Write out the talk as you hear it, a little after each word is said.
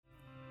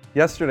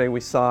Yesterday we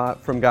saw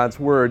from God's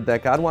Word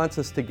that God wants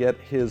us to get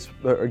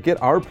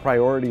our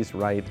priorities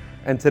right,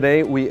 and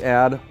today we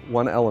add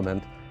one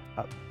element,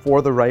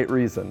 for the right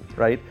reason,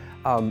 right?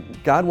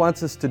 God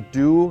wants us to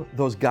do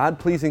those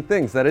God-pleasing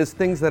things, that is,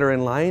 things that are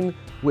in line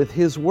with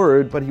His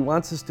Word, but He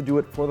wants us to do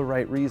it for the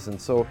right reason.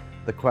 So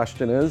the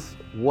question is,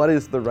 what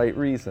is the right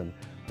reason?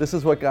 This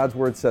is what God's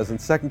Word says in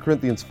 2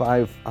 Corinthians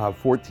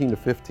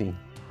 5:14-15.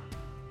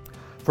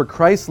 For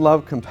Christ's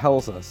love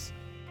compels us,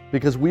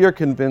 because we are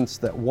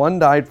convinced that one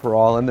died for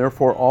all, and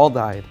therefore all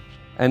died.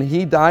 And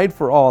He died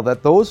for all,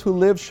 that those who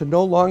live should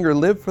no longer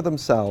live for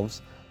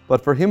themselves,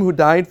 but for Him who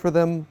died for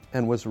them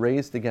and was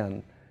raised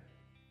again.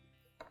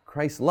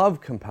 Christ's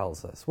love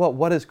compels us. Well,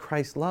 what is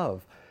Christ's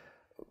love?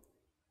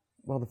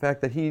 Well, the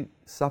fact that He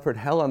suffered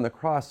hell on the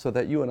cross so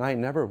that you and I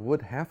never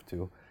would have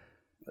to.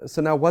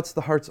 So now what's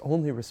the heart's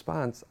only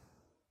response?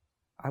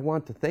 I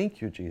want to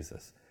thank you,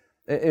 Jesus.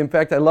 In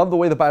fact, I love the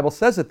way the Bible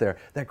says it there,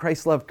 that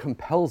Christ's love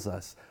compels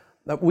us.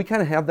 We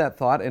kind of have that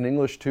thought in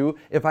English too.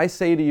 If I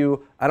say to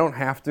you, I don't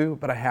have to,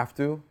 but I have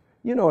to,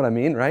 you know what I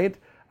mean, right?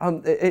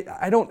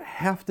 I don't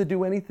have to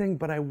do anything,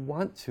 but I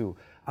want to.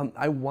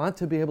 I want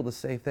to be able to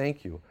say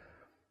thank you.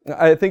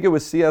 I think it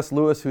was C.S.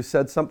 Lewis who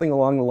said something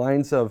along the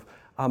lines of,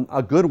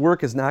 a good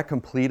work is not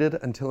completed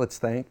until it's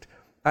thanked.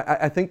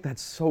 I think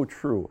that's so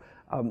true.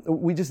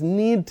 We just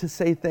need to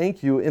say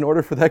thank you in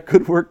order for that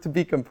good work to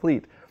be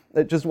complete.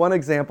 Just one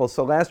example.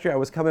 So last year I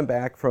was coming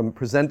back from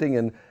presenting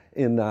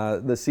in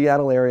the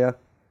Seattle area,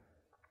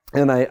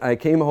 and I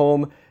came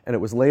home, and it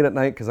was late at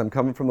night because I'm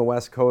coming from the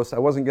West Coast. I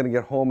wasn't going to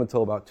get home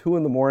until about 2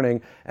 in the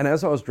morning, and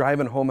as I was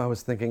driving home, I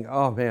was thinking,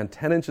 oh man,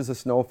 10 inches of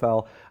snow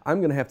fell. I'm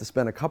going to have to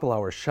spend a couple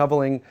hours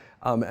shoveling,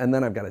 and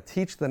then I've got to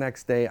teach the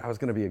next day. I was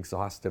going to be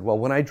exhausted. Well,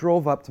 when I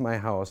drove up to my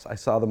house, I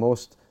saw the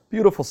most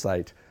beautiful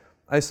sight.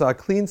 I saw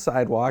clean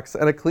sidewalks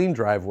and a clean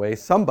driveway.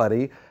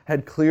 Somebody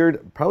had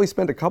probably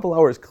spent a couple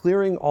hours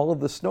clearing all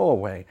of the snow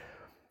away.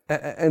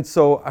 And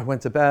so I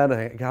went to bed,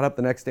 I got up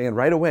the next day, and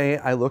right away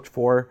I looked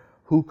for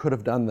who could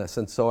have done this.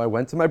 And so I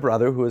went to my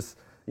brother, who is,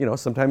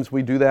 sometimes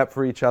we do that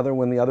for each other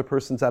when the other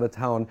person's out of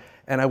town.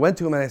 And I went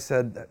to him and I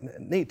said,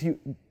 Nate,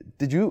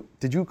 did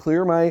you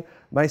clear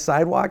my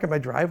sidewalk and my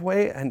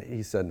driveway? And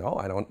he said, no,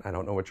 I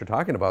don't know what you're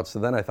talking about. So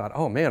then I thought,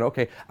 oh man,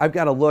 okay, I've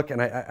got to look.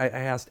 And I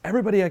asked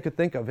everybody I could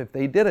think of if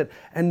they did it,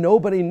 and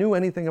nobody knew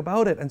anything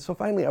about it. And so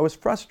finally I was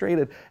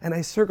frustrated, and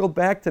I circled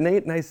back to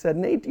Nate and I said,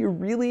 Nate, do you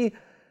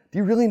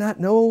really not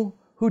know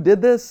who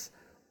did this?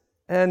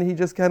 And he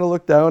just kind of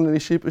looked down and he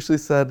sheepishly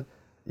said,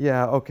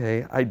 yeah,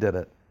 okay, I did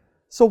it.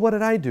 So what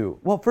did I do?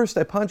 Well, first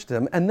I punched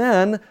him, and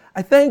then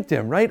I thanked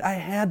him, right? I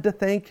had to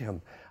thank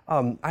him.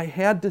 I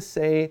had to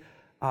say,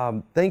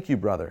 thank you,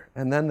 brother.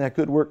 And then that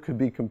good work could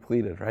be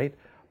completed, right?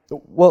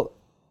 Well,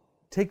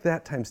 take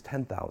that times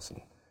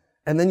 10,000.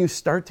 And then you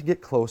start to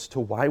get close to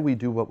why we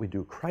do what we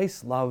do.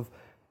 Christ's love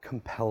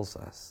compels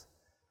us.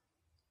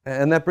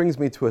 And that brings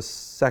me to a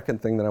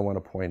second thing that I want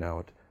to point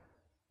out.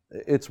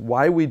 It's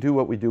why we do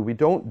what we do. We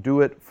don't do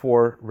it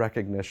for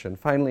recognition.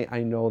 Finally,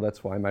 I know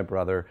that's why my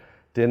brother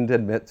didn't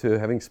admit to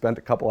having spent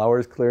a couple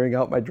hours clearing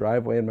out my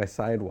driveway and my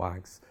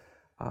sidewalks.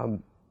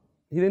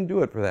 He didn't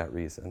do it for that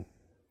reason.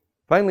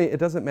 Finally, it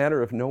doesn't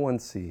matter if no one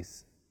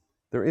sees.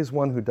 There is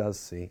one who does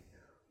see.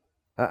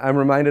 I'm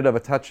reminded of a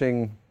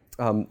touching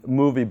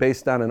movie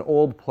based on an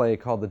old play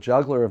called The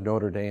Juggler of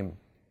Notre Dame.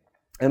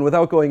 And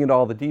without going into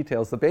all the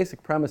details, the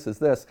basic premise is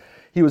this.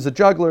 He was a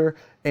juggler,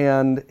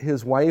 and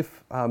his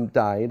wife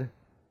died,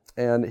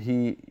 and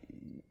he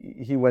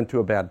went to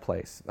a bad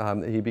place.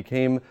 He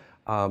became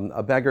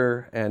a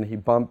beggar, and he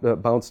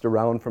bounced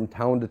around from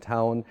town to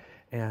town,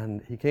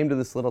 and he came to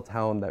this little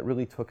town that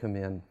really took him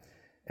in.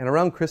 And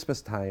around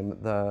Christmas time,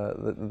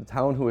 the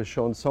town who has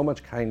shown so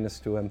much kindness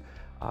to him,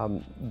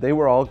 they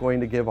were all going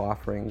to give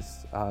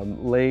offerings,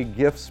 lay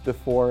gifts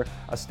before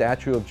a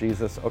statue of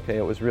Jesus. Okay,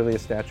 it was really a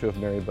statue of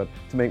Mary, but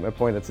to make my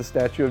point, it's a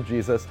statue of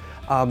Jesus.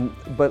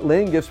 But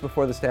laying gifts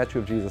before the statue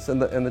of Jesus. And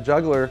the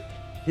juggler,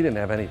 he didn't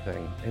have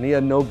anything, and he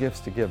had no gifts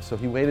to give. So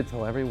he waited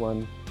till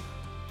everyone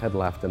had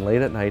left. And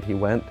late at night, he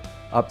went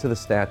up to the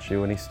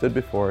statue, and he stood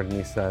before it, and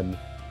he said,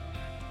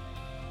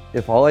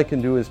 if all I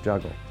can do is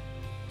juggle,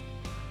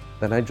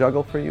 then I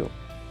juggle for you.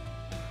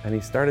 And he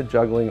started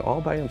juggling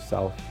all by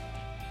himself,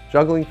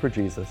 juggling for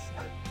Jesus.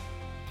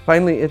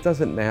 Finally, it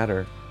doesn't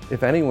matter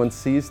if anyone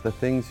sees the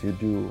things you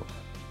do.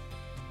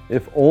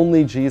 If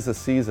only Jesus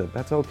sees it,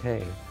 that's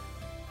okay.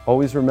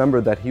 Always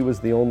remember that He was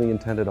the only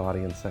intended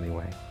audience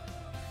anyway.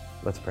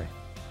 Let's pray.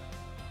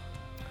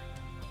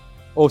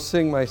 Oh,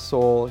 sing, my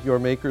soul, your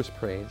Maker's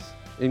praise,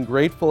 in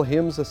grateful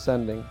hymns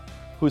ascending,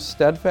 whose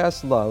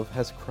steadfast love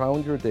has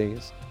crowned your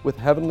days with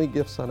heavenly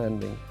gifts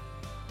unending.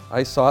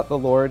 I sought the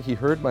Lord, He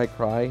heard my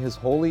cry, His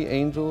holy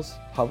angels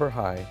hover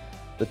high,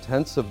 the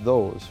tents of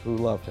those who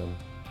love Him.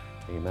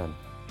 Amen.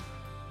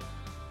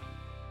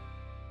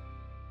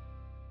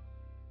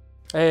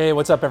 Hey,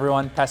 what's up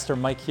everyone? Pastor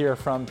Mike here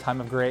from Time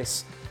of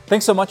Grace.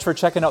 Thanks so much for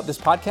checking out this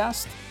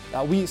podcast.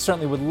 We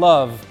certainly would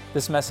love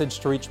this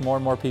message to reach more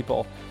and more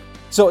people.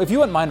 So if you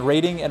wouldn't mind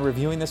rating and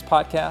reviewing this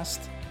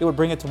podcast, it would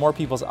bring it to more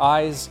people's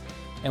eyes,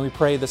 and we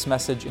pray this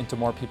message into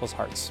more people's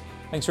hearts.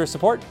 Thanks for your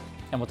support,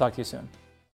 and we'll talk to you soon.